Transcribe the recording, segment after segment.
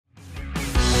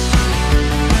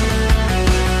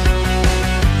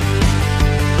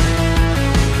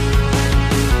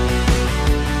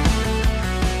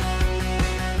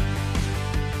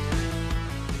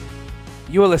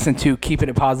You will listen to Keeping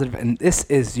It Positive, and this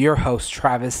is your host,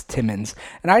 Travis Timmons.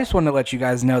 And I just want to let you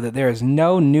guys know that there is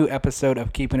no new episode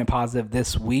of Keeping It Positive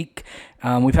this week.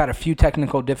 We've had a few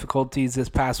technical difficulties this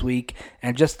past week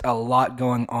and just a lot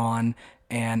going on.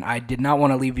 And I did not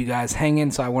want to leave you guys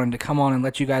hanging, so I wanted to come on and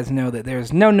let you guys know that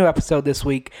there's no new episode this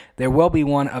week. There will be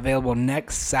one available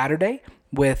next Saturday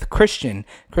with Christian.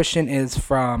 Christian is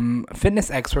from Fitness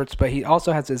Experts, but he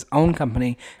also has his own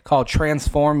company called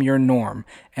Transform Your Norm.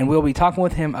 And we'll be talking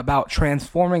with him about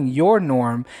transforming your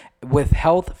norm with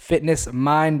health, fitness,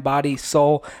 mind, body,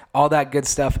 soul, all that good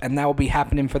stuff. And that will be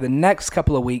happening for the next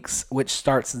couple of weeks, which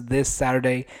starts this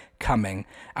Saturday coming.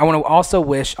 I want to also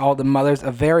wish all the mothers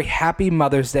a very happy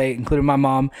Mother's Day, including my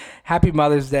mom. Happy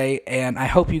Mother's Day. And I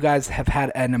hope you guys have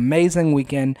had an amazing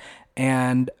weekend.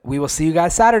 And we will see you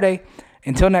guys Saturday.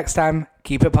 Until next time,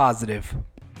 keep it positive.